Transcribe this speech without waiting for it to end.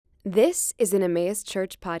This is an Emmaus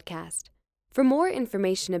Church podcast. For more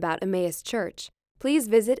information about Emmaus Church, please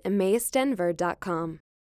visit emmausdenver.com.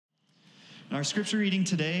 Our scripture reading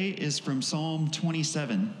today is from Psalm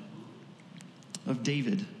 27 of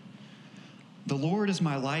David. The Lord is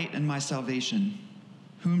my light and my salvation.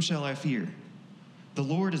 Whom shall I fear? The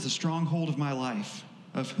Lord is the stronghold of my life.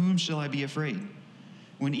 Of whom shall I be afraid?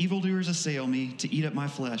 When evildoers assail me to eat up my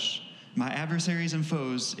flesh, my adversaries and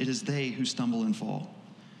foes, it is they who stumble and fall.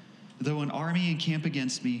 Though an army encamp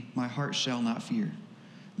against me, my heart shall not fear.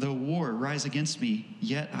 Though war rise against me,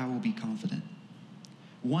 yet I will be confident.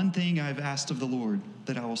 One thing I have asked of the Lord,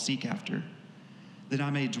 that I will seek after, that I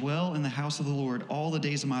may dwell in the house of the Lord all the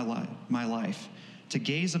days of my life, to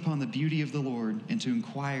gaze upon the beauty of the Lord and to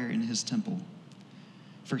inquire in his temple.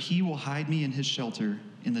 For he will hide me in his shelter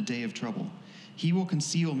in the day of trouble. He will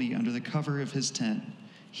conceal me under the cover of his tent.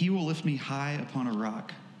 He will lift me high upon a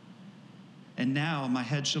rock. And now my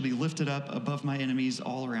head shall be lifted up above my enemies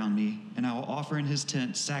all around me, and I will offer in his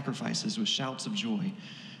tent sacrifices with shouts of joy,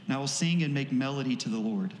 and I will sing and make melody to the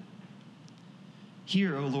Lord.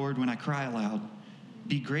 Hear, O Lord, when I cry aloud.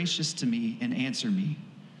 Be gracious to me and answer me.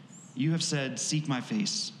 You have said, seek my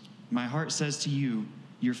face. My heart says to you,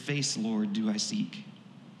 your face, Lord, do I seek.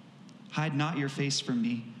 Hide not your face from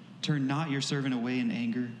me. Turn not your servant away in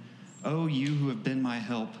anger. O you who have been my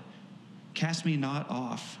help, cast me not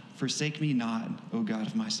off. Forsake me not, O God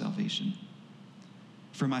of my salvation.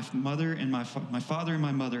 For my mother and my father and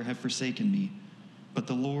my mother have forsaken me, but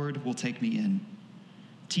the Lord will take me in.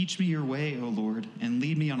 Teach me your way, O Lord, and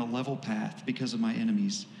lead me on a level path because of my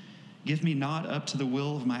enemies. Give me not up to the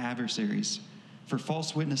will of my adversaries, for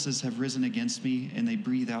false witnesses have risen against me, and they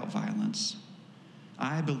breathe out violence.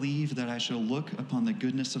 I believe that I shall look upon the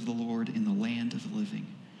goodness of the Lord in the land of the living.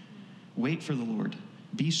 Wait for the Lord.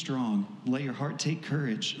 Be strong. Let your heart take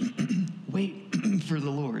courage. Wait for the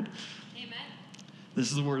Lord. Amen. This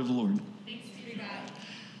is the word of the Lord. Thanks be to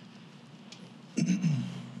God.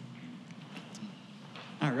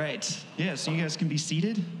 All right. Yeah, so you guys can be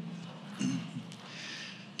seated.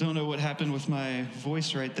 Don't know what happened with my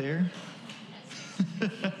voice right there.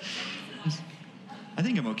 I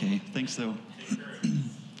think I'm okay. Thanks, though.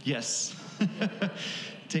 Yes.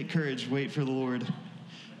 Take courage. Wait for the Lord,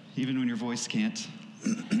 even when your voice can't.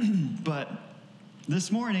 But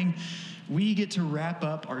this morning, we get to wrap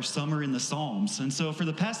up our summer in the Psalms. And so for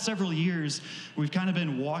the past several years, we've kind of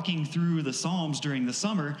been walking through the Psalms during the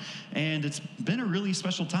summer, and it's been a really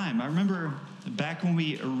special time. I remember back when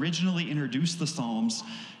we originally introduced the Psalms,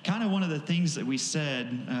 kind of one of the things that we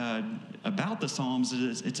said about the Psalms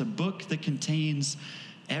is it's a book that contains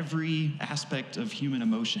every aspect of human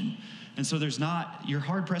emotion. And so you're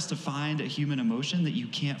hard pressed to find a human emotion that you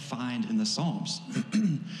can't find in the Psalms.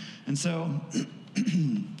 And so,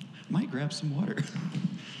 might grab some water.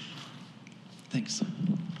 Thanks.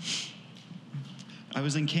 I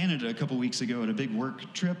was in Canada a couple weeks ago at a big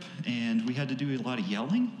work trip, and we had to do a lot of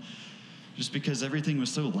yelling just because everything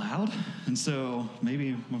was so loud. And so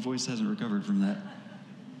maybe my voice hasn't recovered from that.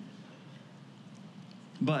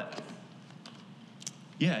 But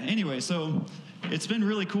yeah, anyway, so it's been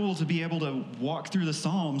really cool to be able to walk through the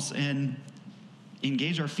Psalms and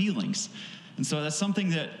engage our feelings. And so that's something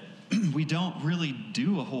that we don't really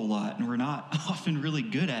do a whole lot, and we're not often really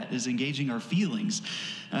good at, is engaging our feelings.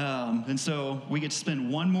 And so we get to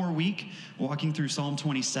spend one more week walking through Psalm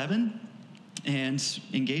 27 and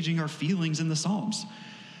engaging our feelings in the Psalms.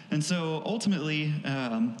 And so ultimately,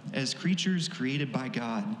 as creatures created by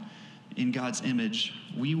God, in God's image,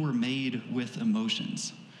 we were made with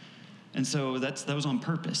emotions. And so that was on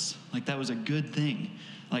purpose. Like, that was a good thing.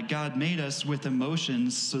 Like, God made us with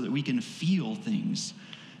emotions so that we can feel things.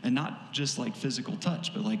 And not just like physical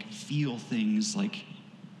touch, but like feel things like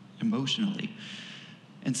emotionally.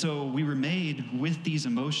 And so we were made with these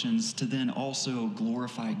emotions to then also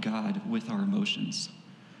glorify God with our emotions.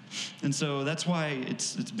 And so that's why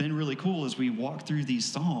it's been really cool as we walk through these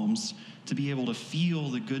Psalms to be able to feel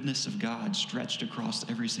the goodness of God stretched across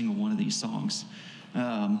every single one of these songs.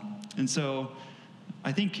 And so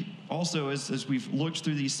I think also as we've looked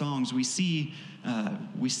through these songs, we see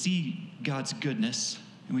God's goodness,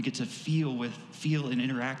 and we get to feel and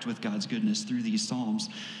interact with God's goodness through these Psalms.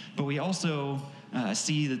 But we also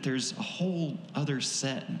see that there's a whole other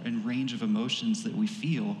set and range of emotions that we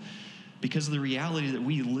feel because of the reality that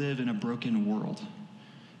we live in a broken world.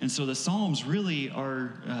 And so the Psalms really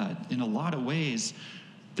are, in a lot of ways,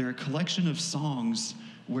 they're a collection of songs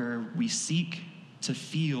where we seek to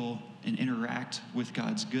feel and interact with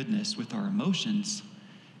God's goodness, with our emotions,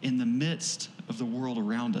 in the midst of the world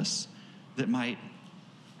around us that might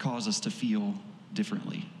cause us to feel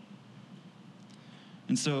differently.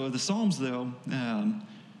 And so the Psalms, though,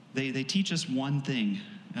 they teach us one thing.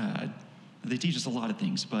 They teach us a lot of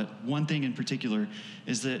things, but one thing in particular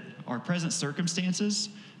is that our present circumstances,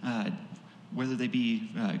 whether they be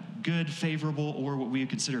good, favorable, or what we would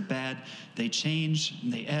consider bad, they change,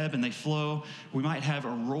 and they ebb, and they flow. We might have a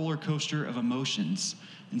roller coaster of emotions.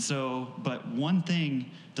 And so, but one thing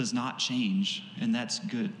does not change, and that's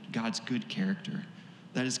good, God's good character.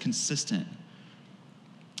 That is consistent.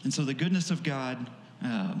 And so the goodness of God,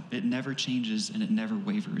 it never changes and it never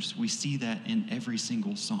wavers. We see that in every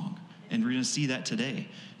single song. And we're going to see that today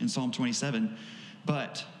in Psalm 27.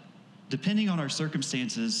 But depending on our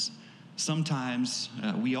circumstances, sometimes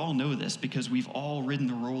we all know this because we've all ridden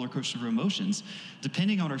the roller coaster of emotions.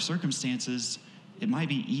 Depending on our circumstances, it might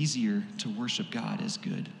be easier to worship God as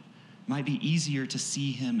good. It might be easier to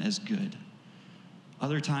see him as good.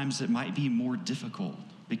 Other times it might be more difficult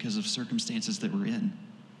because of circumstances that we're in.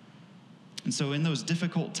 And so in those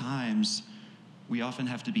difficult times, we often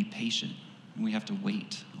have to be patient and we have to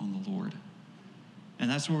wait on the Lord. And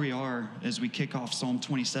that's where we are as we kick off Psalm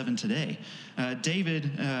 27 today.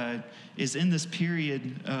 David is in this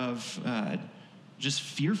period of just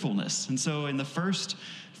fearfulness. And so in the first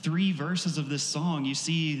 3 verses of this song, you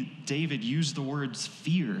see David use the words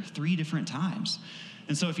fear 3 different times.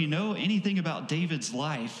 And so if you know anything about David's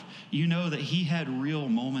life, you know that he had real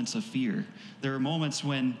moments of fear. There were moments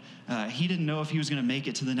when he didn't know if he was going to make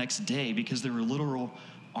it to the next day because there were literal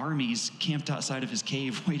armies camped outside of his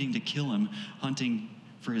cave waiting to kill him, hunting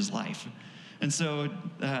for his life. And so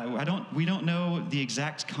we don't know the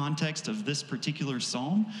exact context of this particular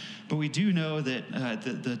psalm, but we do know that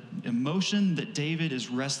the emotion that David is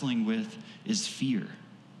wrestling with is fear.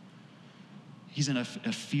 He's in a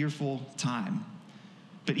fearful time.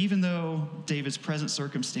 But even though David's present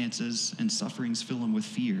circumstances and sufferings fill him with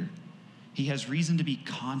fear, he has reason to be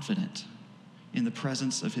confident in the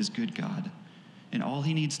presence of his good God. And all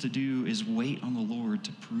he needs to do is wait on the Lord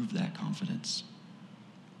to prove that confidence.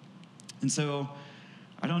 And so,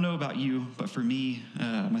 I don't know about you, but for me,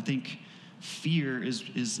 I think fear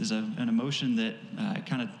is an emotion that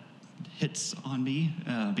kind of hits on me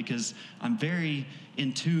because I'm very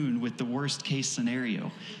in tune with the worst case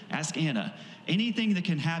scenario. Ask Anna. Anything that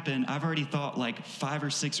can happen, I've already thought like 5 or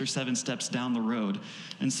 6 or 7 steps down the road.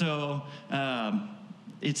 And so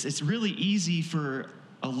it's really easy for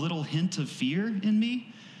a little hint of fear in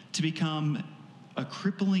me to become a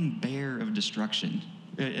crippling bear of destruction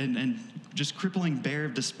and just crippling bear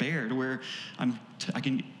of despair to where I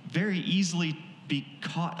can very easily be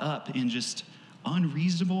caught up in just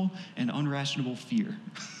unreasonable and unrational fear.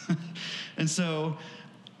 And so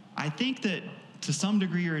I think that to some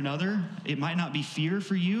degree or another, it might not be fear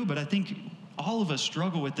for you, but I think all of us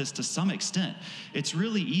struggle with this to some extent. It's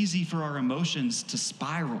really easy for our emotions to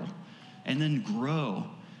spiral and then grow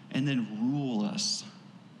and then rule us.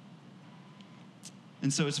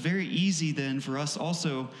 And so it's very easy then for us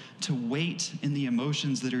also to wait in the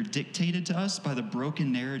emotions that are dictated to us by the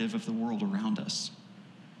broken narrative of the world around us.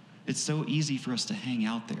 It's so easy for us to hang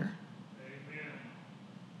out there. Amen.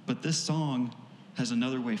 But this song has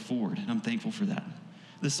another way forward, and I'm thankful for that.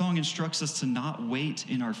 This song instructs us to not wait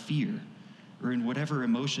in our fear or in whatever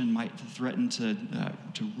emotion might threaten to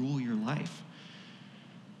rule your life.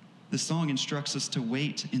 This song instructs us to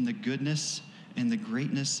wait in the goodness and the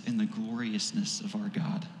greatness and the gloriousness of our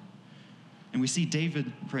God. And we see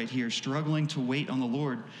David right here struggling to wait on the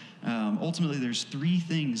Lord. Ultimately, there's 3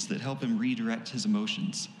 things that help him redirect his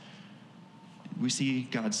emotions. We see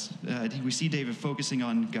David focusing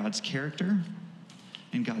on God's character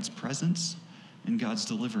and God's presence and God's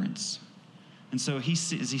deliverance. And so as he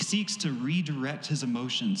seeks to redirect his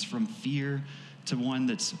emotions from fear to one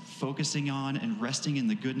that's focusing on and resting in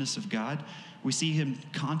the goodness of God, we see him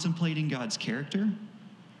contemplating God's character,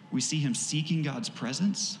 we see him seeking God's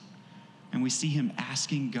presence, and we see him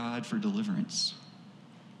asking God for deliverance.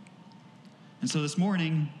 And so this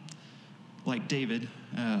morning, like David,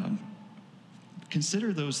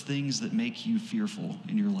 consider those things that make you fearful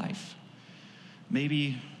in your life.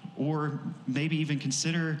 Maybe even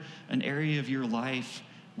consider an area of your life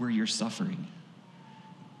where you're suffering.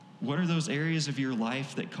 What are those areas of your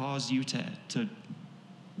life that cause you to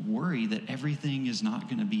worry that everything is not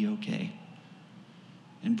going to be okay?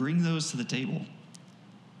 And bring those to the table.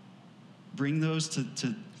 Bring those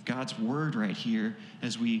to God's word right here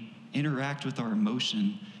as we interact with our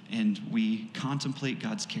emotion and we contemplate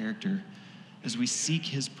God's character, as we seek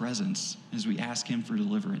his presence, as we ask him for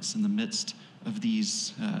deliverance in the midst of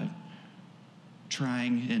these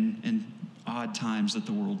trying and odd times that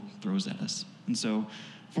the world throws at us. And so,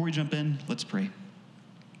 before we jump in, let's pray.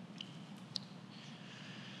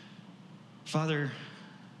 Father,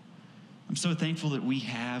 I'm so thankful that we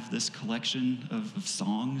have this collection of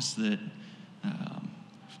songs that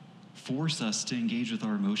force us to engage with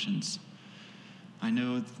our emotions. I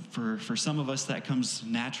know for some of us that comes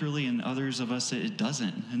naturally, and others of us it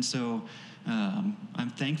doesn't. And so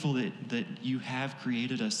I'm thankful that you have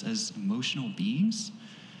created us as emotional beings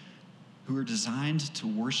who are designed to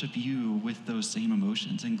worship you with those same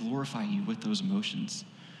emotions and glorify you with those emotions.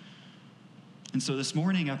 And so this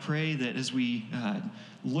morning, I pray that as we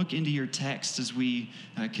look into your text, as we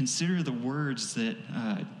consider the words that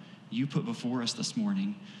you put before us this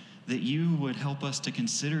morning, that you would help us to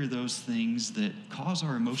consider those things that cause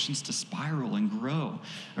our emotions to spiral and grow.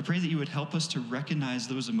 I pray that you would help us to recognize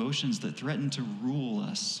those emotions that threaten to rule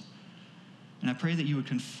us. And I pray that you would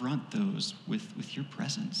confront those with your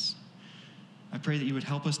presence. I pray that you would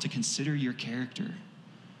help us to consider your character.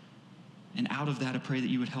 And out of that, I pray that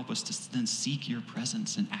you would help us to then seek your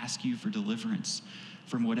presence and ask you for deliverance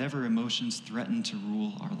from whatever emotions threaten to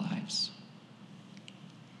rule our lives.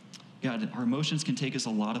 God, our emotions can take us a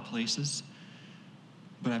lot of places,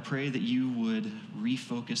 but I pray that you would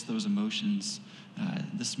refocus those emotions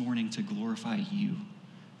this morning to glorify you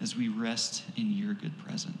as we rest in your good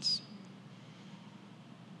presence.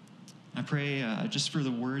 I pray just for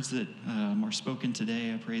the words that are spoken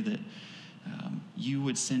today, I pray that you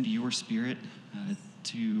would send your Spirit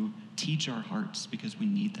to teach our hearts, because we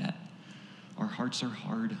need that. Our hearts are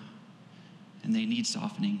hard, and they need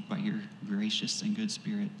softening by your gracious and good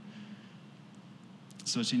Spirit.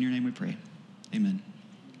 So it's in your name we pray. Amen.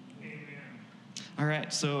 Amen. All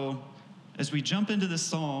right, so as we jump into this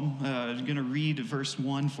psalm, I'm going to read verse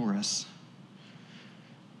 1 for us.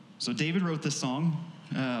 So David wrote this song.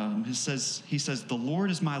 He says, "The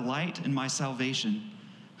Lord is my light and my salvation.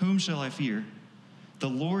 Whom shall I fear? The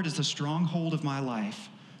Lord is the stronghold of my life.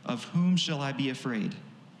 Of whom shall I be afraid?"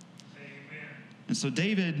 Amen. And so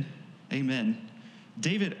David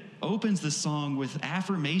opens this song with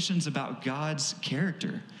affirmations about God's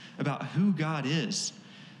character, about who God is.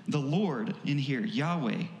 The Lord in here,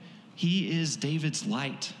 Yahweh, he is David's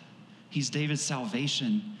light. He's David's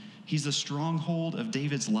salvation. He's the stronghold of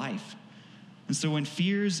David's life. And so when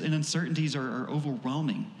fears and uncertainties are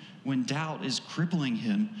overwhelming, when doubt is crippling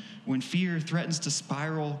him, when fear threatens to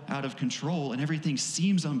spiral out of control and everything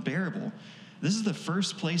seems unbearable, this is the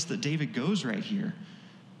first place that David goes right here,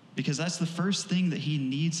 because that's the first thing that he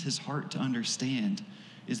needs his heart to understand,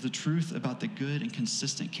 is the truth about the good and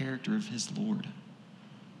consistent character of his Lord.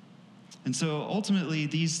 And so ultimately,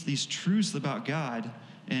 these truths about God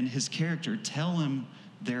and his character tell him,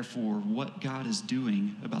 therefore, what God is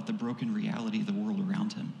doing about the broken reality of the world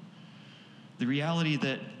around him. The reality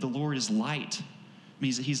that the Lord is light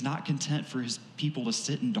means that he's not content for his people to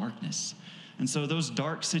sit in darkness. And so those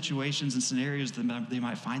dark situations and scenarios that they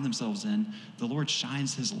might find themselves in, the Lord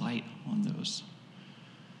shines his light on those.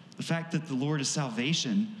 The fact that the Lord is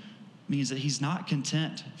salvation means that he's not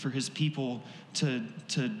content for his people to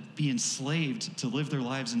be enslaved, to live their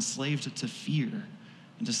lives enslaved to fear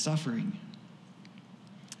and to suffering.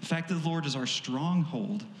 The fact that the Lord is our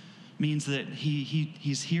stronghold means that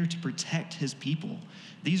he's here to protect his people.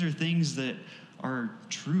 These are things that are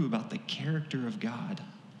true about the character of God.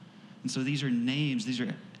 And so these are names, these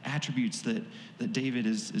are attributes that David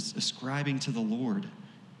is ascribing to the Lord.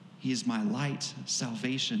 He is my light,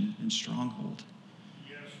 salvation, and stronghold.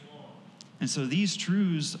 Yes, Lord. And so these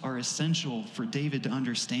truths are essential for David to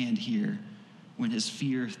understand here when his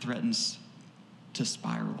fear threatens to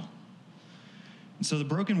spiral. And so the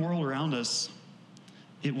broken world around us,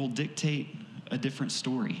 it will dictate a different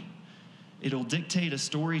story. It'll dictate a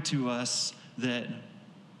story to us that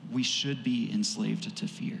we should be enslaved to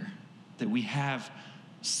fear, that we have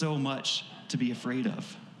so much to be afraid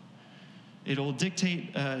of. It'll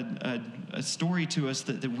dictate a story to us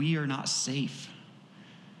that we are not safe.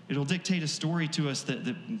 It'll dictate a story to us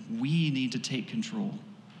that we need to take control.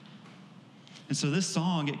 And so this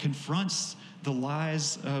song, it confronts the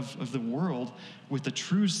lies of the world with the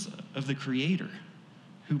truths of the Creator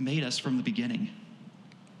who made us from the beginning.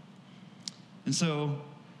 And so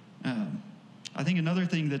I think another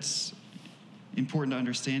thing that's important to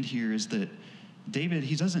understand here is that David,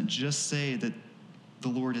 he doesn't just say that the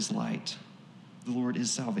Lord is light, the Lord is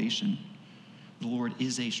salvation, the Lord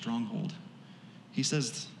is a stronghold. He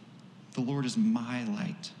says, the Lord is my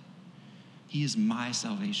light. He is my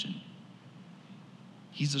salvation.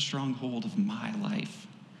 He's the stronghold of my life.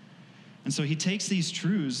 And so he takes these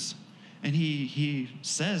truths and he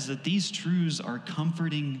says that these truths are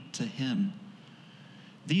comforting to him.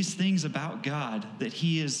 These things about God, that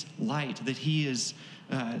he is light, that he is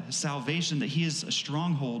salvation, that he is a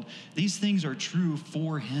stronghold, these things are true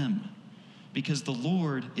for him. because the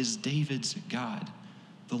Lord is David's God.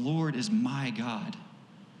 The Lord is my God.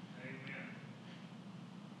 Amen.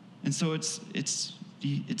 And so it's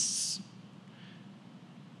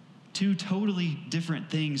two totally different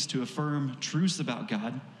things to affirm truths about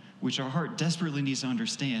God, which our heart desperately needs to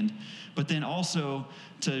understand, but then also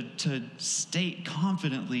to state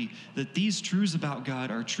confidently that these truths about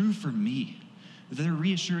God are true for me. They're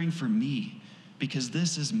reassuring for me because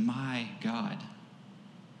this is my God.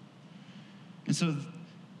 And so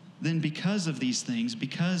then because of these things,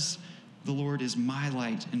 because the Lord is my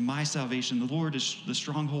light and my salvation, the Lord is the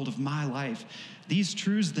stronghold of my life, these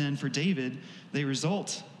truths then for David, they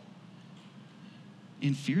result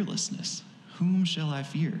in fearlessness. Whom shall I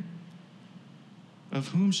fear? Of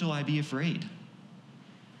whom shall I be afraid?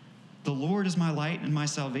 The Lord is my light and my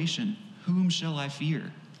salvation. Whom shall I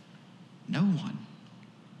fear? No one.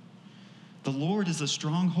 The Lord is the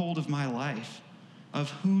stronghold of my life. Of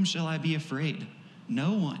whom shall I be afraid?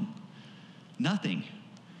 No one. Nothing.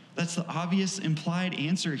 That's the obvious implied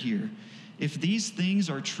answer here. If these things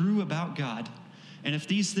are true about God, and if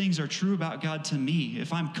these things are true about God to me,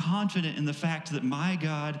 if I'm confident in the fact that my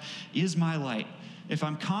God is my light, if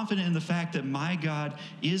I'm confident in the fact that my God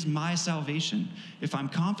is my salvation, if I'm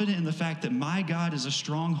confident in the fact that my God is a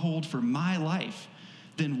stronghold for my life,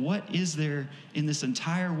 then what is there in this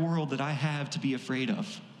entire world that I have to be afraid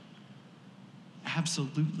of?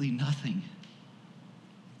 Absolutely nothing.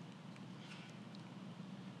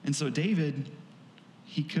 And so David,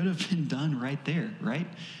 he could have been done right there, right?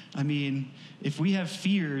 I mean, if we have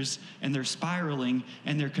fears and they're spiraling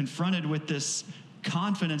and they're confronted with this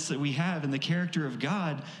confidence that we have in the character of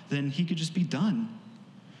God, then he could just be done.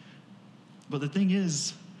 But the thing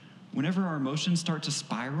is, whenever our emotions start to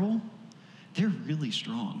spiral, they're really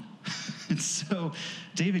strong. And so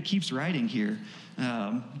David keeps writing here.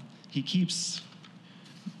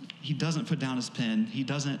 He doesn't put down his pen. He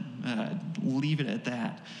doesn't leave it at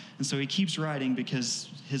that. And so he keeps writing because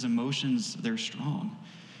his emotions, they're strong.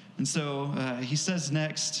 And so he says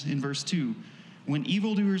next in verse 2, when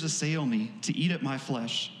evildoers assail me to eat up my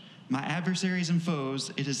flesh, my adversaries and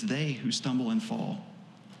foes, it is they who stumble and fall.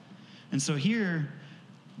 And so here,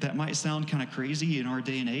 that might sound kind of crazy in our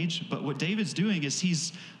day and age, but what David's doing is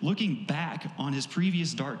he's looking back on his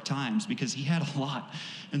previous dark times because he had a lot.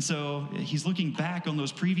 And so he's looking back on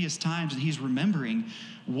those previous times and he's remembering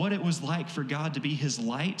what it was like for God to be his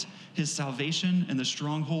light, his salvation, and the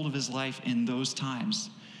stronghold of his life in those times.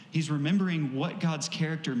 He's remembering what God's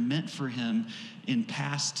character meant for him in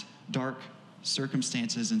past dark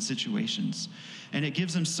circumstances and situations. And it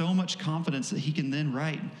gives him so much confidence that he can then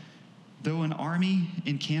write, though an army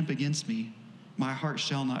encamp against me, my heart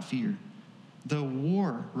shall not fear. Though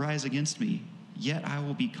war rise against me, yet I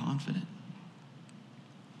will be confident.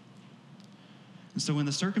 And so when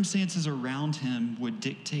the circumstances around him would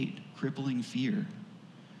dictate crippling fear,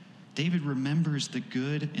 David remembers the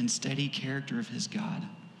good and steady character of his God.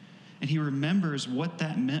 And he remembers what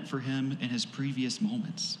that meant for him in his previous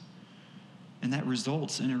moments. And that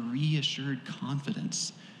results in a reassured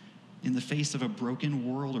confidence in the face of a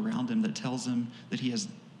broken world around him that tells him that he has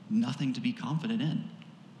nothing to be confident in.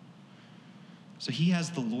 So he has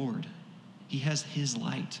the Lord. He has his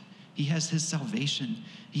light. He has his salvation.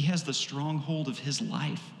 He has the stronghold of his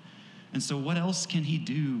life. And so what else can he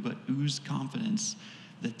do but ooze confidence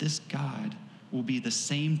that this God will be the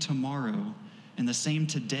same tomorrow and the same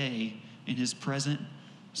today in his present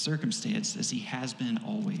circumstance as he has been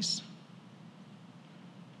always.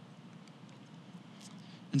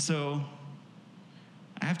 And so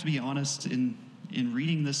I have to be honest, in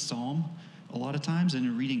reading this psalm a lot of times and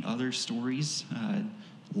in reading other stories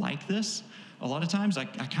like this, a lot of times I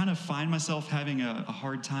kind of find myself having a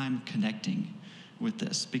hard time connecting with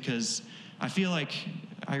this because I feel like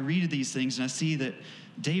I read these things and I see that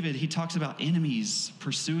David, he talks about enemies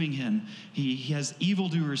pursuing him. He has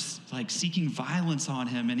evildoers like seeking violence on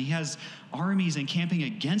him, and he has armies encamping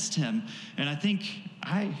against him. And I think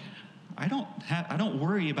I don't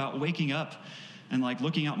worry about waking up and like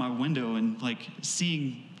looking out my window and like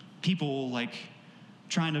seeing people like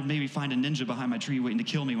trying to maybe find a ninja behind my tree waiting to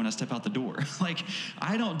kill me when I step out the door. Like,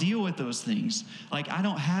 I don't deal with those things. Like, I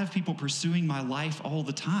don't have people pursuing my life all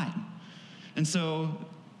the time. And so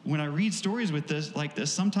when I read stories with this, like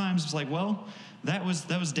this, sometimes it's like, well, that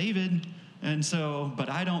was David, and so, but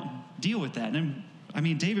I don't deal with that. And I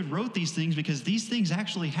mean, David wrote these things because these things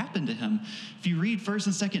actually happened to him. If you read 1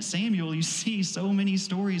 and 2 Samuel, you see so many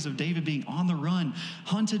stories of David being on the run,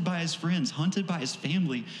 hunted by his friends, hunted by his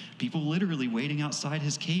family, people literally waiting outside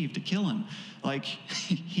his cave to kill him. Like,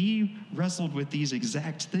 he wrestled with these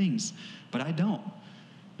exact things, but I don't.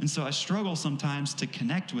 And so I struggle sometimes to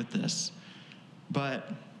connect with this.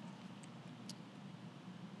 But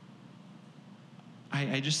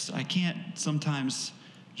I can't sometimes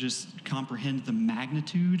just comprehend the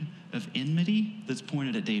magnitude of enmity that's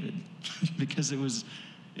pointed at David because it was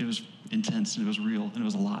intense and it was real and it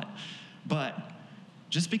was a lot. But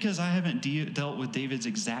just because I haven't dealt with David's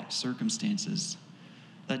exact circumstances,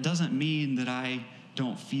 that doesn't mean that I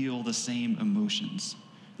don't feel the same emotions,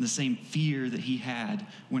 the same fear that he had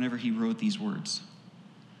whenever he wrote these words.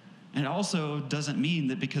 And it also doesn't mean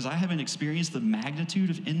that because I haven't experienced the magnitude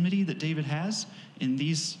of enmity that David has in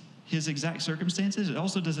his exact circumstances, it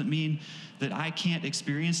also doesn't mean that I can't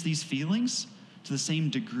experience these feelings to the same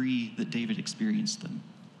degree that David experienced them.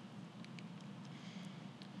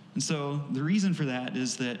 And so the reason for that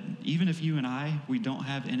is that even if you and we don't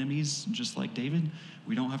have enemies just like David,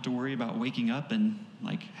 we don't have to worry about waking up and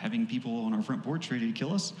like having people on our front porch ready to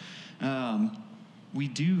kill us. We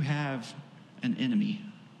do have an enemy.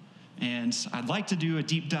 And I'd like to do a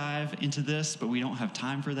deep dive into this, but we don't have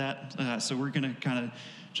time for that. So we're going to kind of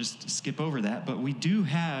just skip over that. But we do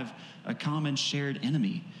have a common shared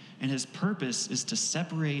enemy. And his purpose is to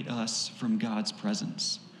separate us from God's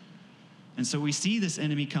presence. And so we see this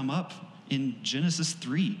enemy come up in Genesis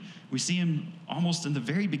 3. We see him almost in the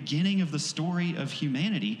very beginning of the story of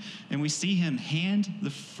humanity. And we see him hand the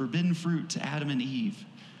forbidden fruit to Adam and Eve.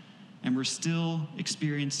 And we're still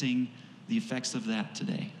experiencing the effects of that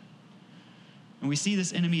today. And we see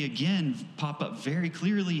this enemy again pop up very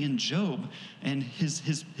clearly in Job. And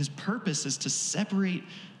his purpose is to separate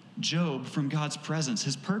Job from God's presence.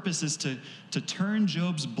 His purpose is to turn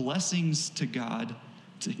Job's blessings to God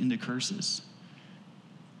into curses.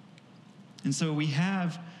 And so we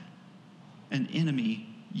have an enemy,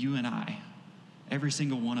 you and I, every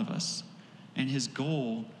single one of us. And his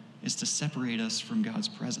goal is to separate us from God's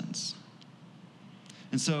presence.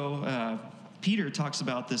 And so Peter talks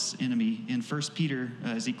about this enemy in 1 Peter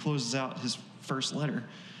as he closes out his first letter.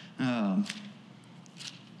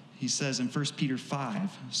 He says in 1 Peter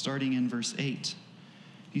 5, starting in verse 8,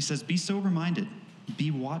 he says, "Be sober-minded,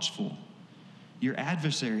 be watchful. Your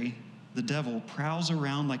adversary, the devil, prowls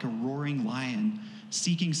around like a roaring lion,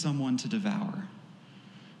 seeking someone to devour."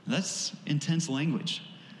 That's intense language.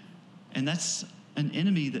 And that's an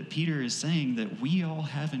enemy that Peter is saying that we all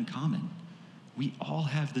have in common. We all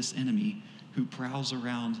have this enemy who prowls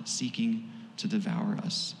around seeking to devour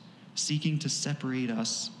us, seeking to separate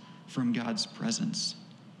us from God's presence.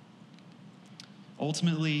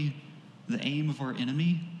 Ultimately, the aim of our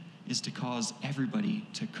enemy is to cause everybody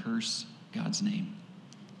to curse God's name,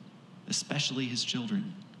 especially his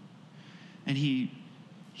children. And he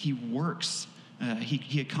works,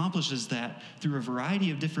 he accomplishes that through a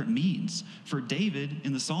variety of different means. For David,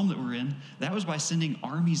 in the psalm that we're in, that was by sending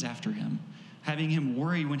armies after him, having him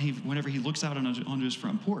worry whenever he looks out onto his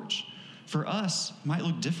front porch. For us, it might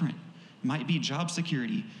look different. It might be job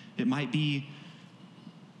security. It might be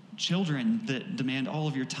children that demand all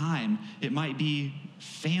of your time. It might be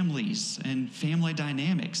families and family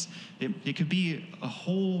dynamics. It could be a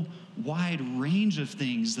whole wide range of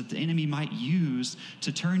things that the enemy might use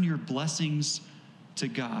to turn your blessings to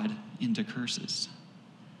God into curses.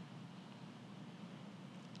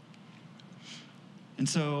 And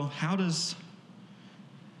so how does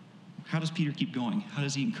Peter keep going? How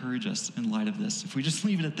does he encourage us in light of this? If we just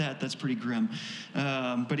leave it at that, that's pretty grim.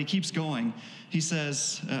 But he keeps going. He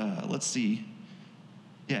says, let's see.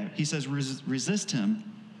 Yeah, he says, resist him,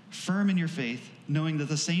 firm in your faith, knowing that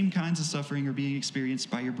the same kinds of suffering are being experienced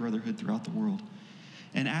by your brotherhood throughout the world.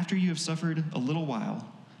 And after you have suffered a little while,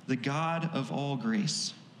 the God of all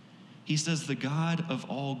grace, he says the God of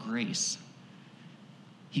all grace.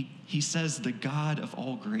 He says the God of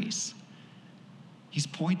all grace. He's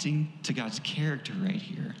pointing to God's character right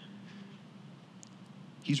here.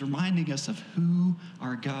 He's reminding us of who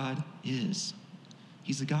our God is.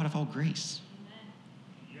 He's the God of all grace.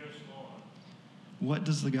 Yes, Lord. What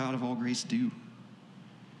does the God of all grace do?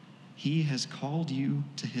 He has called you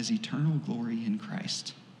to his eternal glory in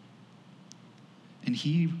Christ. And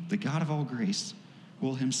he, the God of all grace,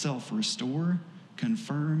 will himself restore,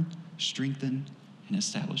 confirm, strengthen, and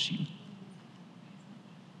establish you.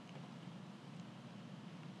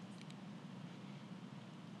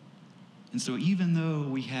 And so even though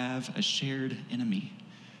we have a shared enemy,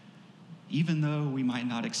 even though we might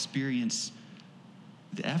not experience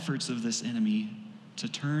the efforts of this enemy to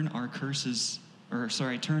turn our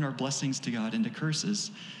blessings to God into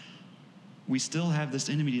curses, we still have this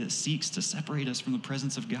enemy that seeks to separate us from the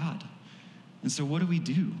presence of God. And so what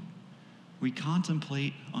do? We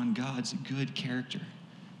contemplate on God's good character,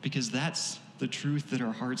 because that's the truth that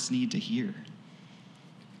our hearts need to hear.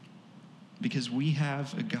 Because we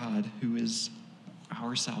have a God who is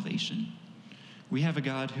our salvation. We have a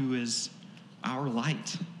God who is our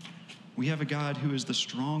light. We have a God who is the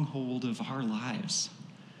stronghold of our lives.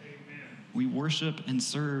 Amen. We worship and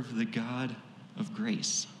serve the God of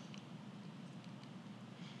grace.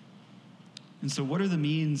 And so what are the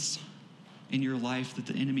means in your life that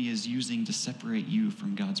the enemy is using to separate you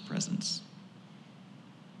from God's presence?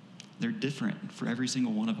 They're different for every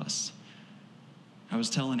single one of us. I was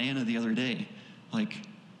telling Anna the other day,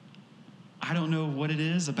 I don't know what it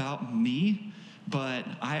is about me, but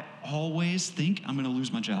I always think I'm going to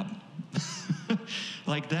lose my job.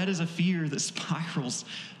 That is a fear that spirals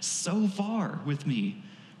so far with me.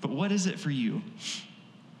 But what is it for you?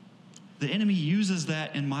 The enemy uses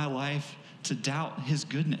that in my life to doubt his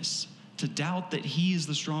goodness, to doubt that he is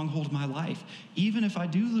the stronghold of my life. Even if I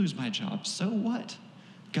do lose my job, so what?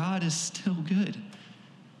 God is still good.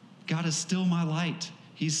 God is still my light.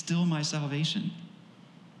 He's still my salvation.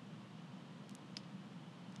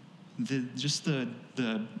 The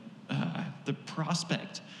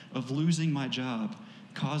prospect of losing my job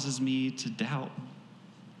causes me to doubt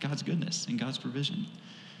God's goodness and God's provision.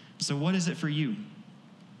 So what is it for you?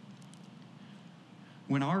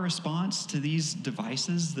 When our response to these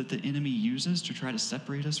devices that the enemy uses to try to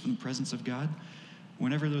separate us from the presence of God,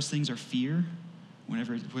 whenever those things are fear,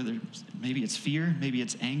 whether maybe it's fear, maybe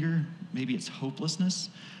it's anger, maybe it's hopelessness,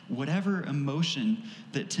 whatever emotion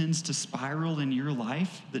that tends to spiral in your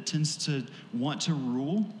life, that tends to want to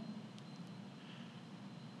rule,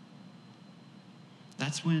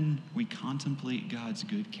 that's when we contemplate God's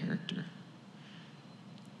good character.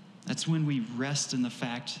 That's when we rest in the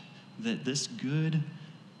fact that this good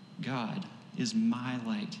God is my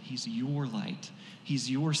light. He's your light. He's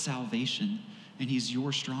your salvation, and he's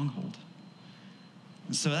your stronghold.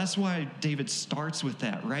 And so that's why David starts with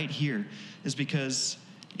that right here, is because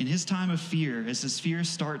in his time of fear, as his fear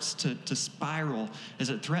starts to spiral, as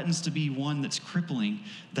it threatens to be one that's crippling,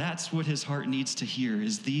 that's what his heart needs to hear,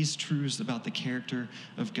 is these truths about the character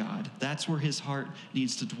of God. That's where his heart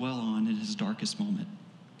needs to dwell on in his darkest moment.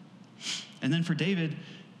 And then for David,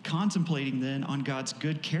 contemplating then on God's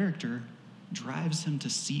good character drives him to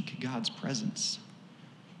seek God's presence.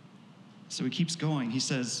 So he keeps going. He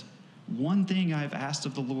says, "One thing I have asked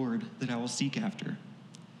of the Lord that I will seek after,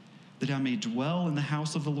 that I may dwell in the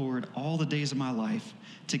house of the Lord all the days of my life,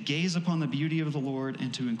 to gaze upon the beauty of the Lord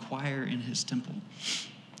and to inquire in his temple."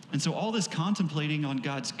 And so all this contemplating on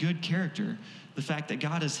God's good character, the fact that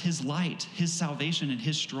God is his light, his salvation, and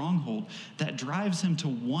his stronghold, that drives him to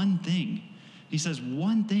one thing. He says,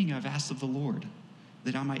 "One thing I've asked of the Lord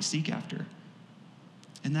that I might seek after."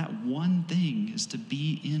 And that one thing is to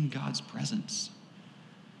be in God's presence,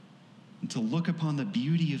 and to look upon the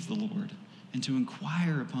beauty of the Lord, and to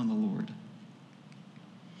inquire upon the Lord.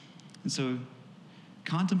 And so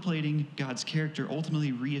contemplating God's character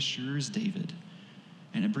ultimately reassures David,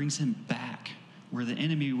 and it brings him back where the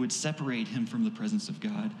enemy would separate him from the presence of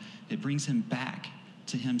God. It brings him back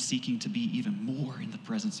to him seeking to be even more in the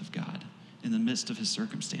presence of God in the midst of his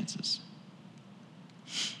circumstances.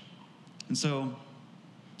 And so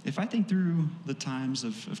if I think through the times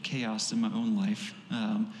of chaos in my own life,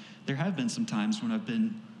 there have been some times when I've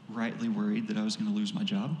been rightly worried that I was going to lose my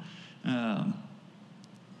job.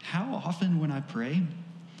 How often when I pray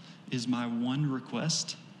is my one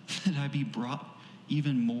request that I be brought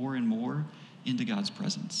even more and more into God's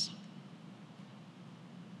presence?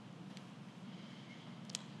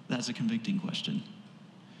 That's a convicting question.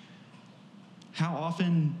 How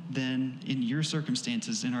often then in your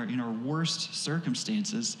circumstances, in our worst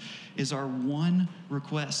circumstances, is our one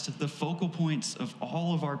request, the focal points of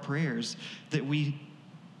all of our prayers, that we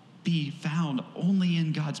be found only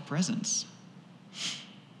in God's presence?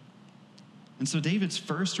 And so David's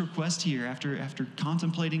first request here, after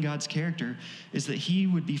contemplating God's character, is that he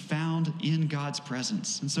would be found in God's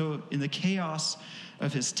presence. And so in the chaos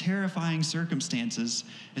of his terrifying circumstances,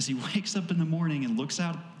 as he wakes up in the morning and looks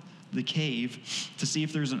out the cave to see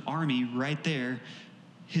if there's an army right there,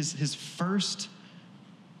 his first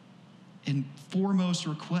and foremost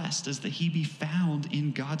request is that he be found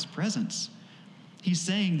in God's presence. He's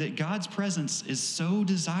saying that God's presence is so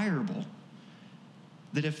desirable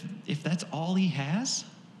that if that's all he has,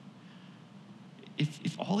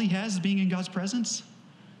 if all he has is being in God's presence,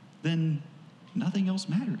 then nothing else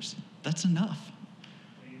matters. That's enough.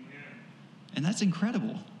 Amen. And that's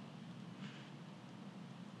incredible.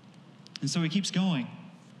 And so he keeps going.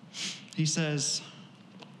 He says,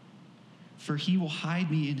 "For he will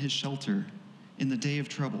hide me in his shelter in the day of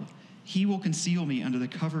trouble. He will conceal me under the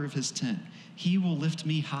cover of his tent. He will lift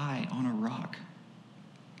me high on a rock."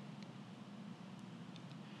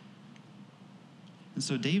 And And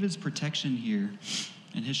so David's protection here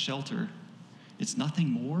and his shelter, it's nothing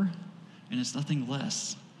more and it's nothing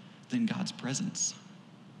less than God's presence.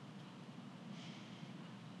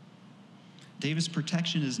 David's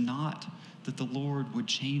protection is not that the Lord would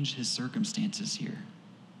change his circumstances here,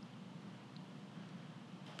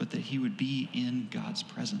 but that he would be in God's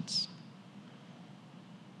presence.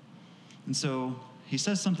 And so he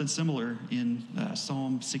says something similar in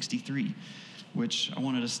Psalm 63, which I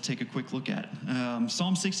wanted us to take a quick look at.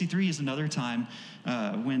 Psalm 63 is another time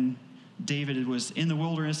when David was in the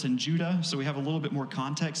wilderness in Judah, so we have a little bit more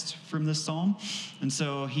context from this psalm. And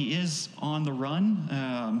so he is on the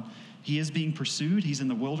run. He is being pursued. He's in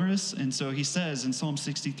the wilderness. And so he says in Psalm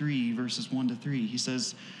 63, verses 1-3, he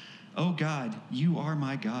says, "O God, you are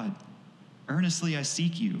my God. Earnestly I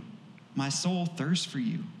seek you. My soul thirsts for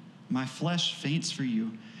you. My flesh faints for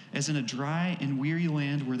you, as in a dry and weary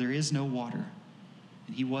land where there is no water."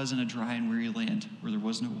 And he was in a dry and weary land where there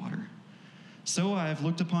was no water. "So I have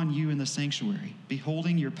looked upon you in the sanctuary,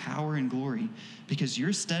 beholding your power and glory, because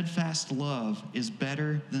your steadfast love is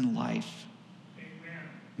better than life. Amen.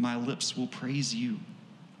 My lips will praise you."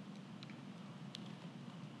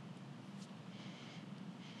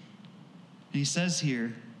 And he says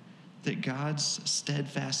here that God's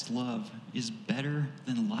steadfast love is better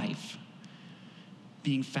than life.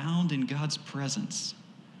 Being found in God's presence,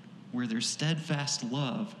 where there's steadfast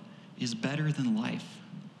love, is better than life.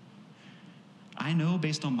 I know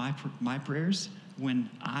based on my prayers, when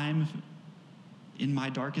I'm in my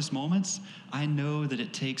darkest moments, I know that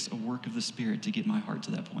it takes a work of the Spirit to get my heart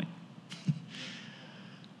to that point.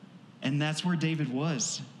 And that's where David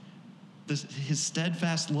was. His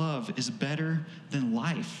steadfast love is better than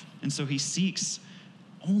life. And so he seeks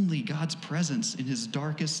only God's presence in his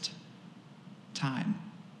darkest time.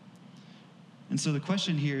 And so the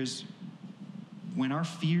question here is, when our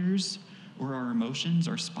fears or our emotions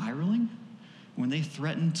are spiraling, when they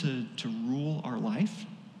threaten to rule our life,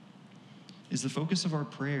 is the focus of our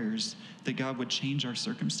prayers that God would change our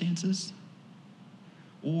circumstances,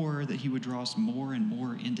 or that he would draw us more and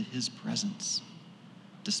more into his presence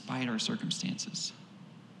despite our circumstances?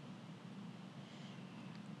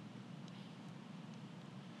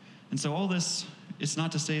 And so all this, it's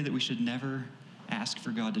not to say that we should never ask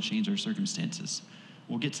for God to change our circumstances.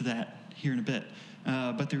 We'll get to that here in a bit.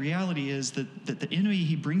 But the reality is that the enemy,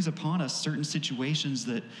 he brings upon us certain situations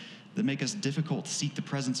that make us difficult to seek the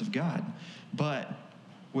presence of God. But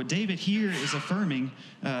what David here is affirming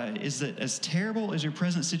is that as terrible as your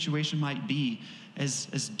present situation might be,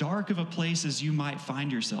 as dark of a place as you might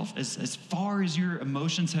find yourself, as far as your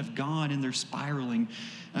emotions have gone and they're spiraling,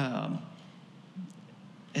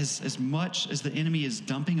 as much as the enemy is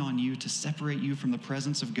dumping on you to separate you from the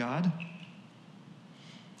presence of God,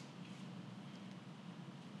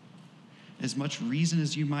 as much reason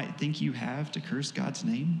as you might think you have to curse God's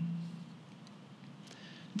name,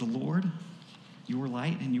 the Lord, your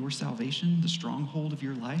light and your salvation, the stronghold of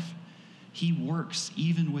your life, he works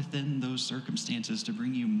even within those circumstances to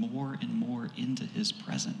bring you more and more into his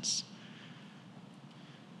presence.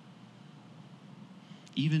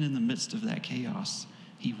 Even in the midst of that chaos,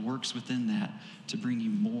 he works within that to bring you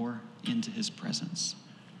more into his presence.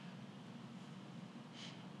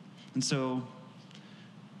 And so,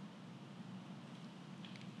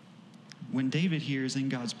 when David here is in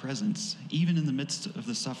God's presence, even in the midst of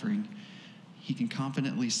the suffering, he can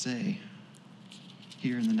confidently say,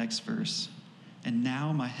 here in the next verse, "And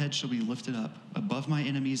now my head shall be lifted up above my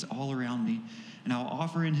enemies all around me, and I will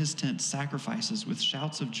offer in his tent sacrifices with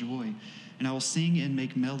shouts of joy, and I will sing and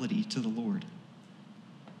make melody to the Lord."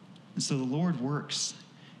 And so the Lord works,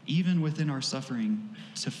 even within our suffering,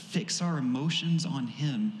 to fix our emotions on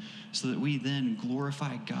him so that we then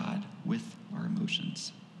glorify God with our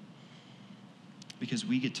emotions. Because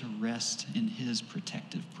we get to rest in his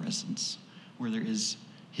protective presence, where there is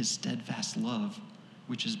his steadfast love,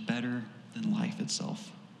 which is better than life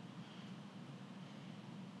itself.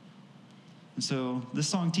 And so this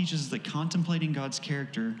song teaches that contemplating God's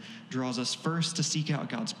character draws us first to seek out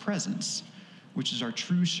God's presence, which is our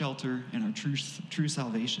true shelter and our true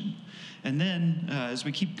salvation. And then as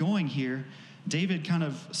we keep going here, David kind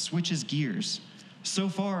of switches gears. So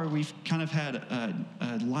far, we've kind of had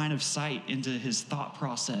a line of sight into his thought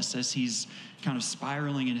process as he's kind of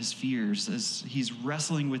spiraling in his fears, as he's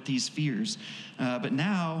wrestling with these fears. But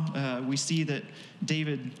now we see that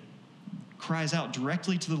David cries out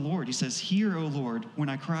directly to the Lord. He says, "Hear, O Lord, when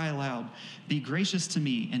I cry aloud. Be gracious to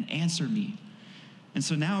me and answer me." And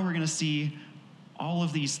so now we're going to see all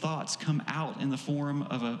of these thoughts come out in the form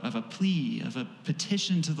of a plea, of a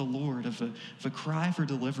petition to the Lord, of a cry for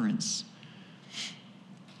deliverance.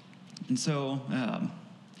 And so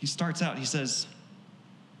he starts out, he says,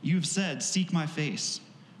 "You have said, 'Seek my face.'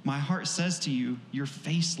 My heart says to you, 'Your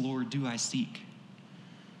face, Lord, do I seek.'"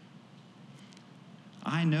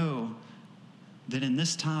 I know that in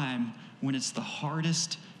this time when it's the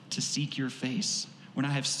hardest to seek your face, when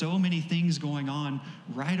I have so many things going on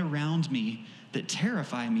right around me that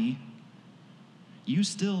terrify me, you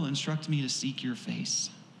still instruct me to seek your face.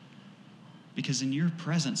 Because in your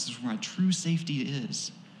presence is where my true safety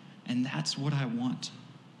is, and that's what I want.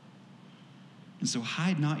 And so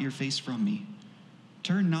hide not your face from me.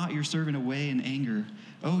 Turn not your servant away in anger.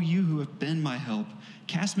 O you who have been my help,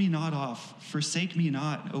 cast me not off. Forsake me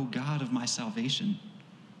not, O God of my salvation.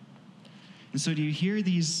 And so do you hear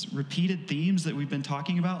these repeated themes that we've been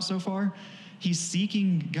talking about so far? He's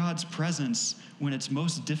seeking God's presence when it's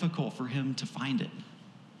most difficult for him to find it.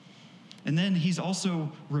 And then he's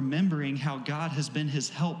also remembering how God has been his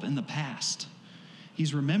help in the past.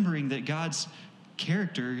 He's remembering that God's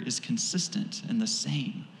character is consistent and the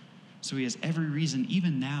same. So he has every reason,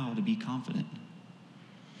 even now, to be confident.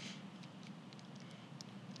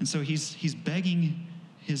 And so he's begging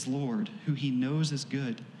his Lord, who he knows is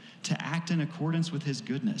good, to act in accordance with his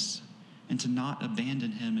goodness and to not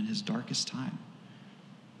abandon him in his darkest time,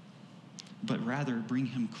 but rather bring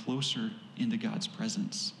him closer into God's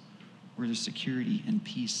presence, where there's security and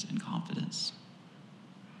peace and confidence.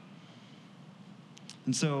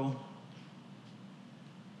 And so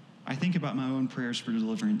I think about my own prayers for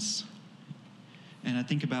deliverance, and I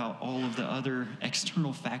think about all of the other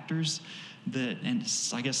external factors that, and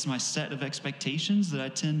I guess my set of expectations that I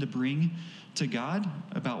tend to bring to God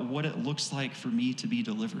about what it looks like for me to be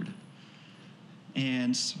delivered.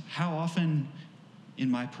 And how often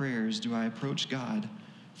in my prayers do I approach God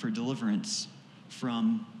for deliverance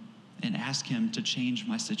from and ask him to change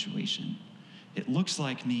my situation? It looks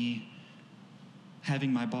like me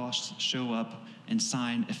having my boss show up and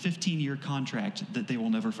sign a 15-year contract that they will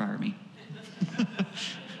never fire me.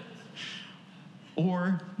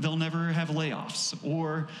 Or they'll never have layoffs,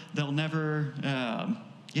 or they'll never,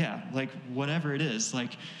 whatever it is.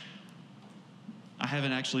 Like, I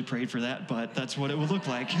haven't actually prayed for that, but that's what it would look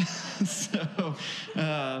like. So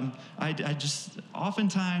I just,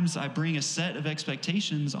 oftentimes I bring a set of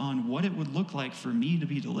expectations on what it would look like for me to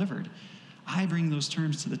be delivered. I bring those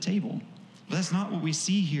terms to the table. But that's not what we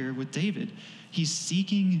see here with David. He's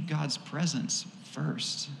seeking God's presence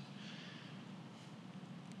first,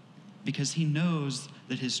 because he knows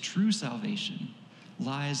that his true salvation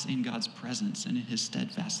lies in God's presence and in his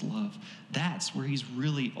steadfast love. That's where he's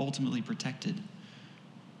really ultimately protected.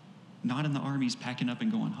 Not in the armies packing up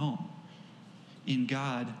and going home. In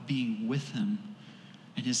God being with him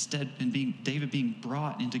and David being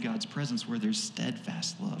brought into God's presence where there's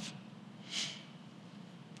steadfast love.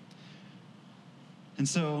 And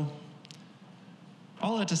so,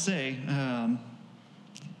 all that to say,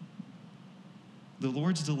 the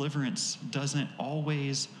Lord's deliverance doesn't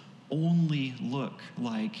always only look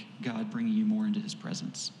like God bringing you more into his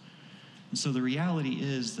presence. And so the reality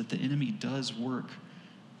is that the enemy does work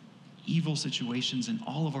evil situations in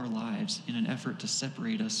all of our lives in an effort to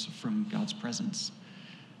separate us from God's presence.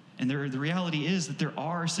 And the reality is that there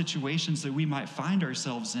are situations that we might find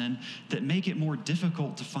ourselves in that make it more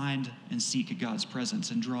difficult to find and seek God's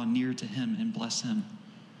presence and draw near to him and bless him.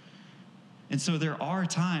 And so there are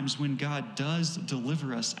times when God does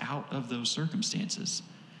deliver us out of those circumstances.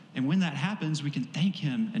 And when that happens, we can thank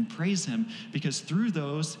him and praise him, because through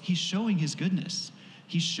those, he's showing his goodness.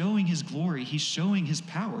 He's showing his glory. He's showing his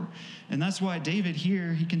power. And that's why David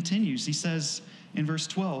here, he continues. He says in verse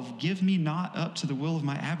 12, "Give me not up to the will of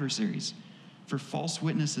my adversaries, for false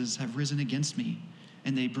witnesses have risen against me,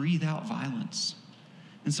 and they breathe out violence."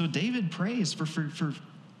 And so David prays for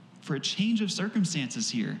a change of circumstances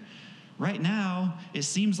here. Right now, it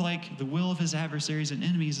seems like the will of his adversaries and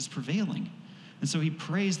enemies is prevailing. And so he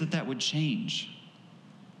prays that that would change.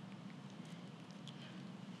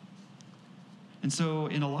 And so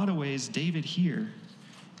in a lot of ways, David here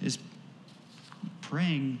is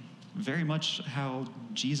praying very much how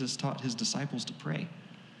Jesus taught his disciples to pray,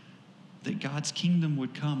 that God's kingdom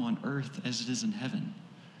would come on earth as it is in heaven.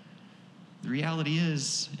 The reality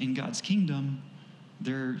is, in God's kingdom,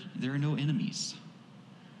 there are no enemies.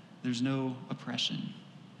 There's no oppression.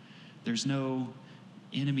 There's no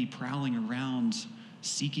enemy prowling around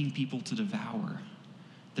seeking people to devour.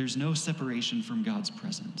 There's no separation from God's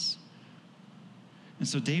presence. And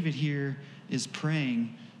so David here is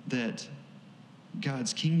praying that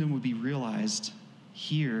God's kingdom would be realized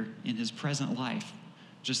here in his present life,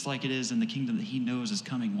 just like it is in the kingdom that he knows is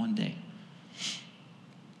coming one day.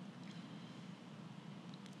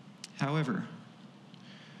 However,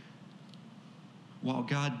 while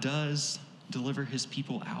God does deliver his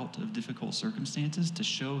people out of difficult circumstances to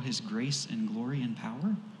show his grace and glory and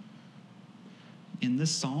power, in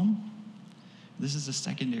this psalm, this is a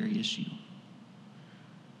secondary issue.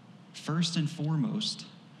 First and foremost,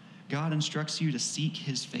 God instructs you to seek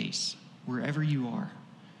his face wherever you are,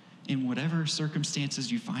 in whatever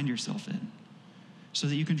circumstances you find yourself in, so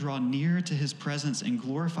that you can draw near to his presence and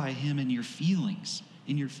glorify him in your feelings,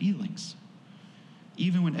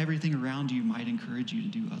 even when everything around you might encourage you to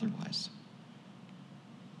do otherwise.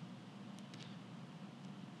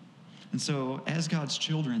 And so, as God's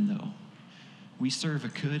children, though, we serve a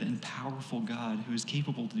good and powerful God who is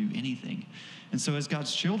capable to do anything. And so, as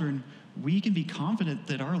God's children, we can be confident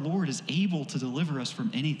that our Lord is able to deliver us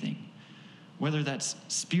from anything, whether that's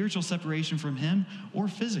spiritual separation from him or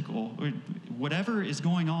physical, or whatever is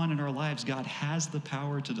going on in our lives, God has the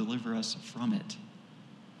power to deliver us from it.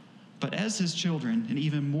 But as his children, and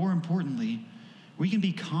even more importantly, we can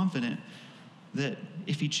be confident that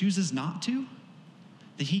if he chooses not to,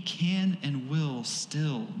 that he can and will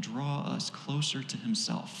still draw us closer to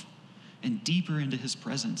himself and deeper into his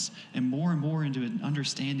presence and more into an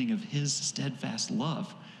understanding of his steadfast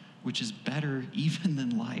love, which is better even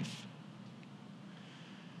than life.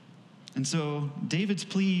 And so David's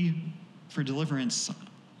plea for deliverance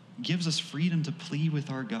gives us freedom to plead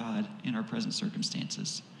with our God in our present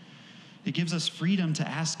circumstances. It gives us freedom to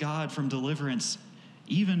ask God for deliverance,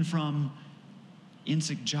 even from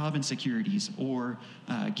job insecurities, or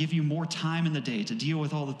give you more time in the day to deal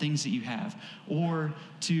with all the things that you have, or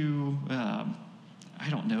to,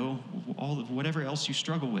 whatever else you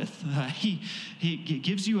struggle with. He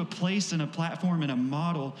gives you a place and a platform and a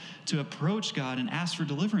model to approach God and ask for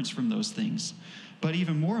deliverance from those things. But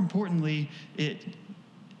even more importantly, it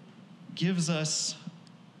gives us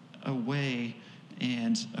a way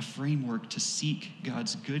and a framework to seek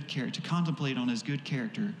God's good character, to contemplate on his good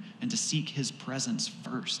character, and to seek his presence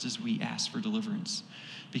first as we ask for deliverance.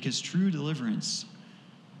 Because true deliverance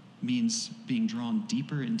means being drawn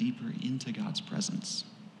deeper and deeper into God's presence.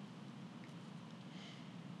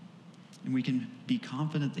 And we can be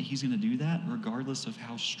confident that he's going to do that regardless of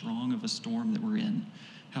how strong of a storm that we're in,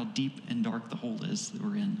 how deep and dark the hole is that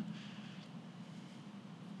we're in.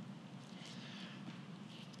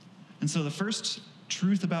 And so the first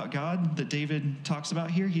truth about God that David talks about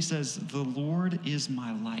here, he says, "The Lord is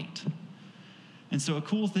my light." And so a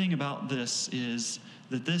cool thing about this is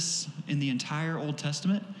that this, in the entire Old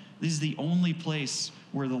Testament, this is the only place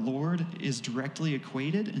where the Lord is directly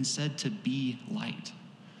equated and said to be light.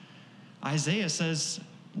 Isaiah says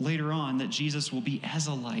later on that Jesus will be as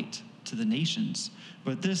a light to the nations,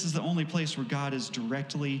 but this is the only place where God is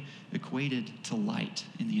directly equated to light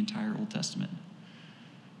in the entire Old Testament.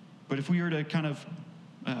 But if we were to kind of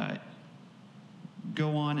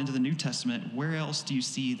go on into the New Testament, where else do you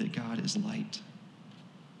see that God is light?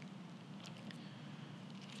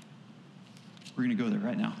 We're going to go there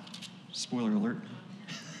right now. Spoiler alert.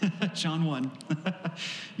 John 1.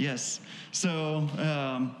 Yes. So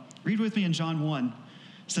read with me in John 1.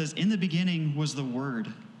 It says, "In the beginning was the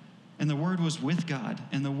Word, and the Word was with God,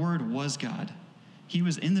 and the Word was God. He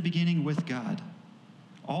was in the beginning with God.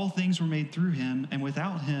 All things were made through him, and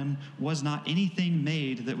without him was not anything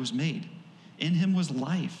made that was made. In him was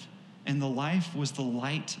life, and the life was the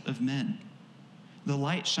light of men. The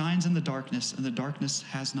light shines in the darkness, and the darkness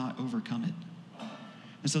has not overcome it."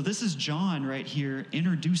 And so this is John right here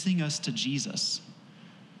introducing us to Jesus.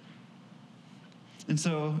 And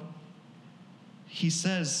so he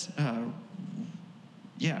says,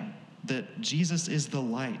 that Jesus is the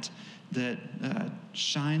light that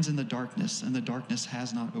shines in the darkness, and the darkness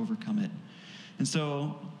has not overcome it. And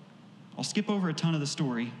so I'll skip over a ton of the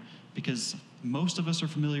story because most of us are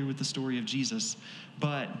familiar with the story of Jesus.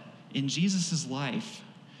 But in Jesus' life,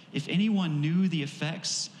 if anyone knew the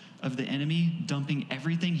effects of the enemy dumping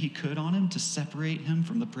everything he could on him to separate him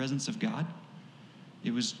from the presence of God,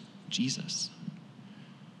 it was Jesus.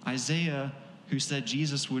 Isaiah, who said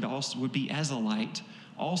Jesus would be as a light,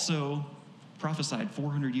 also prophesied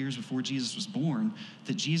 400 years before Jesus was born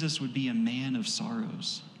that Jesus would be a man of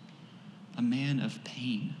sorrows, a man of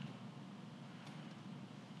pain.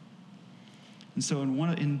 And so in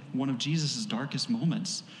one of Jesus' darkest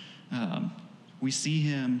moments, we see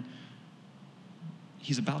him,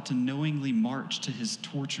 he's about to knowingly march to his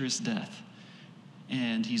torturous death,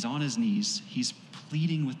 and he's on his knees. He's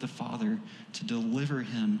pleading with the Father to deliver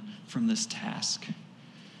him from this task.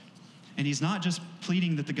 And he's not just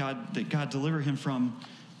pleading that God deliver him from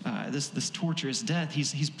this torturous death.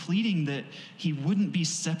 He's pleading that he wouldn't be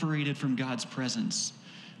separated from God's presence,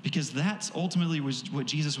 Because that's ultimately was what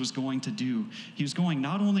Jesus was going to do. He was going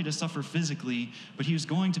not only to suffer physically, but he was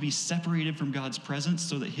going to be separated from God's presence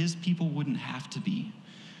so that his people wouldn't have to be.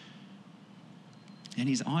 And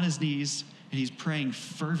he's on his knees and he's praying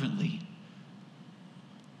fervently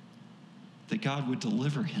that God would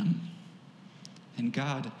deliver him. And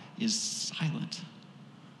God is silent.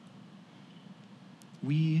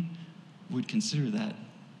 We would consider that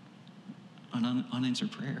an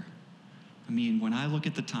unanswered prayer. I mean, when I look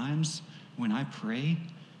at the times when I pray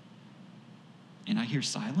and I hear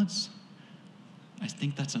silence, I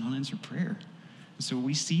think that's an unanswered prayer. And so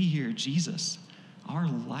we see here Jesus, our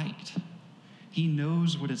light. He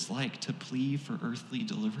knows what it's like to plead for earthly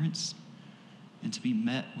deliverance and to be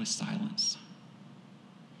met with silence.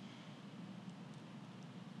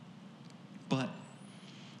 But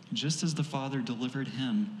just as the Father delivered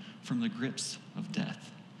him from the grips of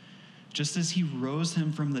death, just as he rose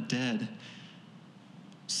him from the dead,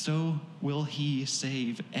 so will he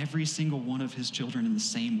save every single one of his children in the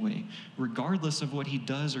same way, regardless of what he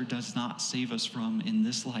does or does not save us from in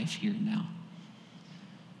this life here and now.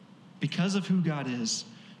 Because of who God is,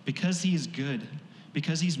 because he is good,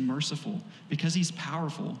 because he's merciful, because he's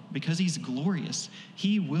powerful, because he's glorious,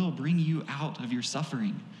 he will bring you out of your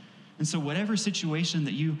suffering. And so whatever situation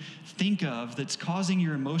that you think of that's causing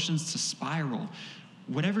your emotions to spiral,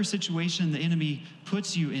 whatever situation the enemy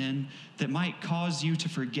puts you in that might cause you to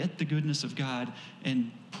forget the goodness of God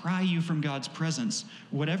and pry you from God's presence,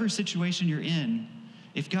 whatever situation you're in,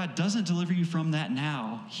 if God doesn't deliver you from that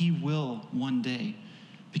now, he will one day.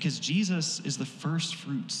 Because Jesus is the first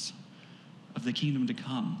fruits of the kingdom to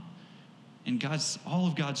come. And all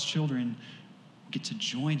of God's children get to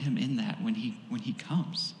join him in that when he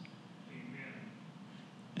comes. Amen.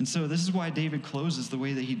 And so this is why David closes the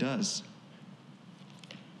way that he does.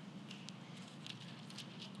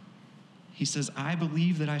 He says, I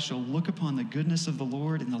believe that I shall look upon the goodness of the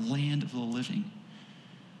Lord in the land of the living.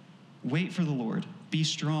 Wait for the Lord. Be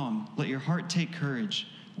strong. Let your heart take courage.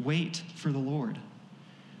 Wait for the Lord.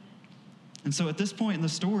 And so at this point in the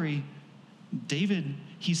story, David,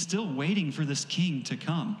 he's still waiting for this king to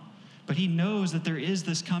come. But he knows that there is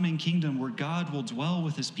this coming kingdom where God will dwell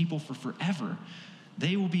with his people for forever.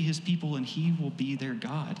 They will be his people and he will be their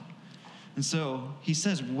God. And so he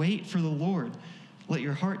says, wait for the Lord. Let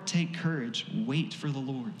your heart take courage. Wait for the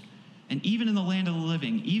Lord. And even in the land of the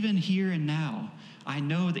living, even here and now, I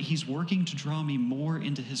know that he's working to draw me more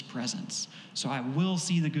into his presence. So I will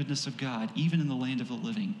see the goodness of God, even in the land of the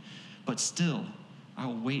living. But still,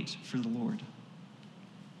 I'll wait for the Lord.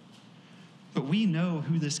 But we know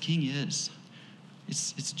who this king is.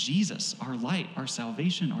 It's Jesus, our light, our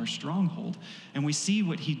salvation, our stronghold. And we see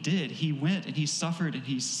what he did. He went and he suffered, and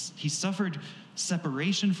he suffered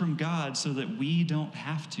separation from God so that we don't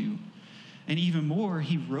have to. And even more,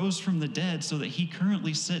 he rose from the dead so that he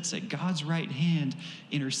currently sits at God's right hand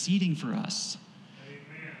interceding for us.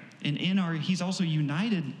 Amen. And he's also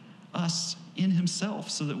united us in himself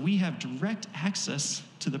so that we have direct access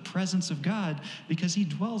to the presence of God because he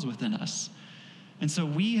dwells within us. And so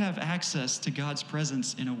we have access to God's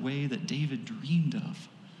presence in a way that David dreamed of.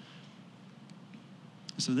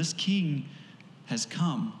 So this king has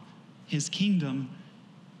come. His kingdom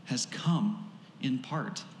has come in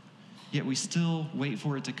part, yet we still wait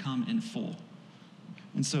for it to come in full.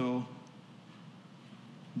 And so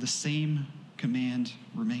the same command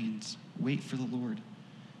remains. Wait for the Lord.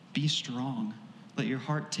 Be strong. Let your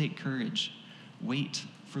heart take courage. Wait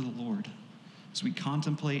for the Lord. As we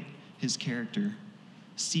contemplate his character,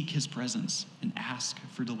 seek his presence, and ask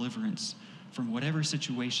for deliverance from whatever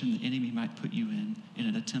situation the enemy might put you in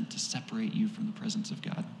an attempt to separate you from the presence of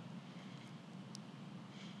God.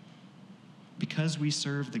 Because we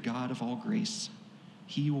serve the God of all grace,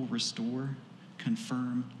 he will restore,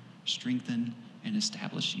 confirm, strengthen, and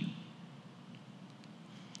establish you.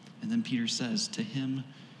 And then Peter says, to him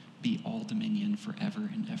be all dominion forever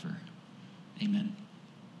and ever. Amen.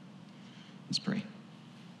 Let's pray.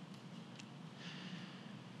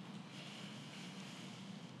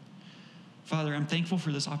 Father, I'm thankful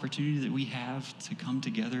for this opportunity that we have to come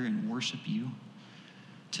together and worship you,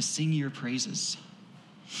 to sing your praises.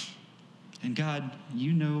 And God,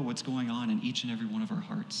 you know what's going on in each and every one of our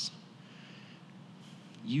hearts.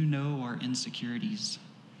 You know our insecurities.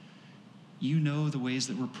 You know the ways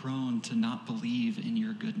that we're prone to not believe in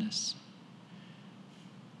your goodness.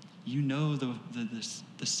 You know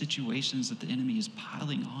the situations that the enemy is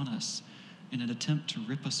piling on us in an attempt to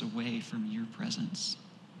rip us away from your presence.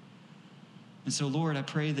 And so, Lord, I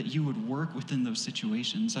pray that you would work within those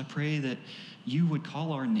situations. I pray that you would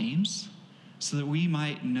call our names. so that we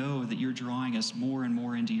might know that you're drawing us more and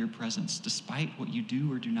more into your presence, despite what you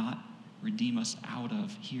do or do not redeem us out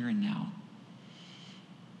of here and now.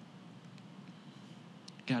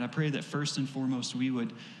 God, I pray that first and foremost we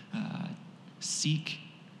would seek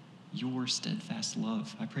your steadfast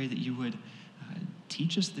love. I pray that you would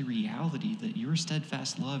teach us the reality that your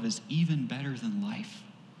steadfast love is even better than life.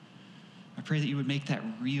 I pray that you would make that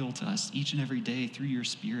real to us each and every day through your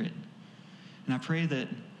Spirit. And I pray that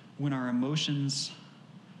when our emotions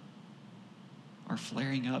are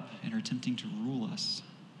flaring up and are attempting to rule us,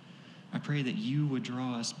 I pray that you would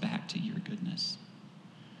draw us back to your goodness,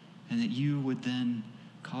 and that you would then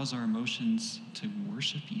cause our emotions to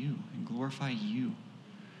worship you and glorify you,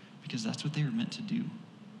 because that's what they were meant to do.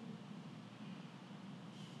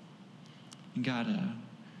 And God,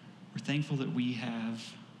 we're thankful that we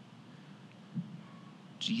have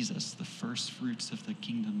Jesus, the first fruits of the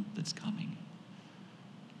kingdom that's coming,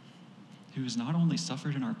 who has not only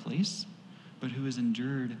suffered in our place, but who has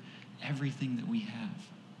endured everything that we have.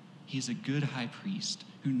 He is a good high priest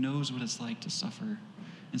who knows what it's like to suffer.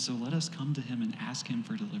 And so let us come to him and ask him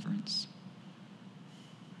for deliverance.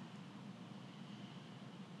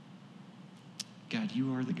 God,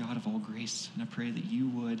 you are the God of all grace, and I pray that you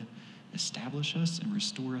would establish us and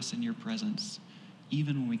restore us in your presence,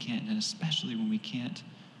 even when we can't, and especially when we can't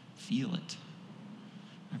feel it.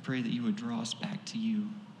 I pray that you would draw us back to you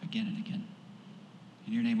again and again.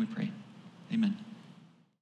 In your name we pray. Amen.